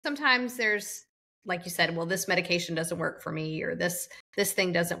sometimes there's, like you said, well, this medication doesn't work for me, or this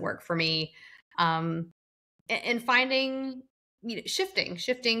thing doesn't work for me. And finding,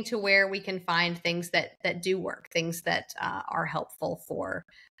 shifting to where we can find things that do work, things that are helpful for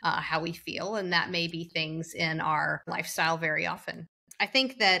how we feel. And that may be things in our lifestyle very often. I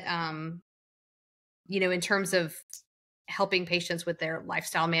think that, in terms of helping patients with their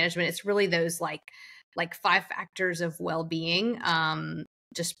lifestyle management, it's really those like 5 factors of well-being.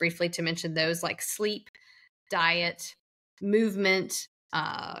 Just briefly to mention those, like sleep, diet, movement,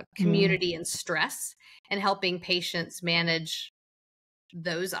 community, and stress, and helping patients manage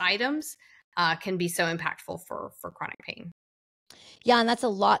those items can be so impactful for chronic pain. Yeah. And that's a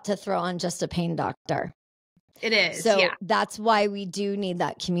lot to throw on just a pain doctor. It is. So Yeah. that's why we do need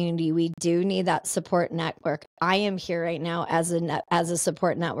that community. We do need that support network. I am here right now as a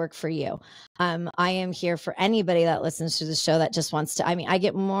support network for you. I am here for anybody that listens to the show that just wants to. I mean, I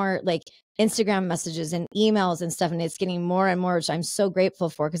get more like Instagram messages and emails and stuff, and it's getting more and more, which I'm so grateful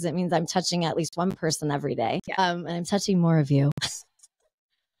for, because it means I'm touching at least one person every day. Yeah. And I'm touching more of you.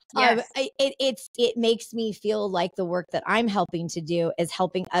 Yes. It makes me feel like the work that I'm helping to do is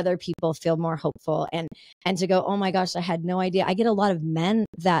helping other people feel more hopeful, and to go, oh my gosh, I had no idea. I get a lot of men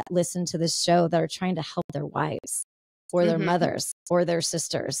that listen to this show that are trying to help their wives or their mothers or their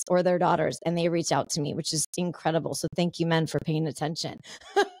sisters or their daughters, and they reach out to me, which is incredible. So thank you, men, for paying attention.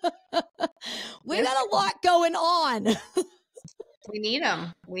 We got a lot going on. We need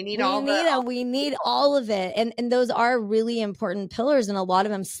them. We need all of it. And those are really important pillars. And a lot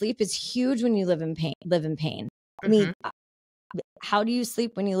of them, sleep is huge when you live in pain. I mean, how do you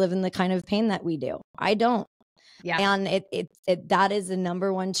sleep when you live in the kind of pain that we do? I don't. Yeah. And that is the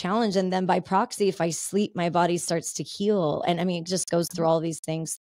number one challenge. And then by proxy, if I sleep, my body starts to heal. And I mean, it just goes through all these things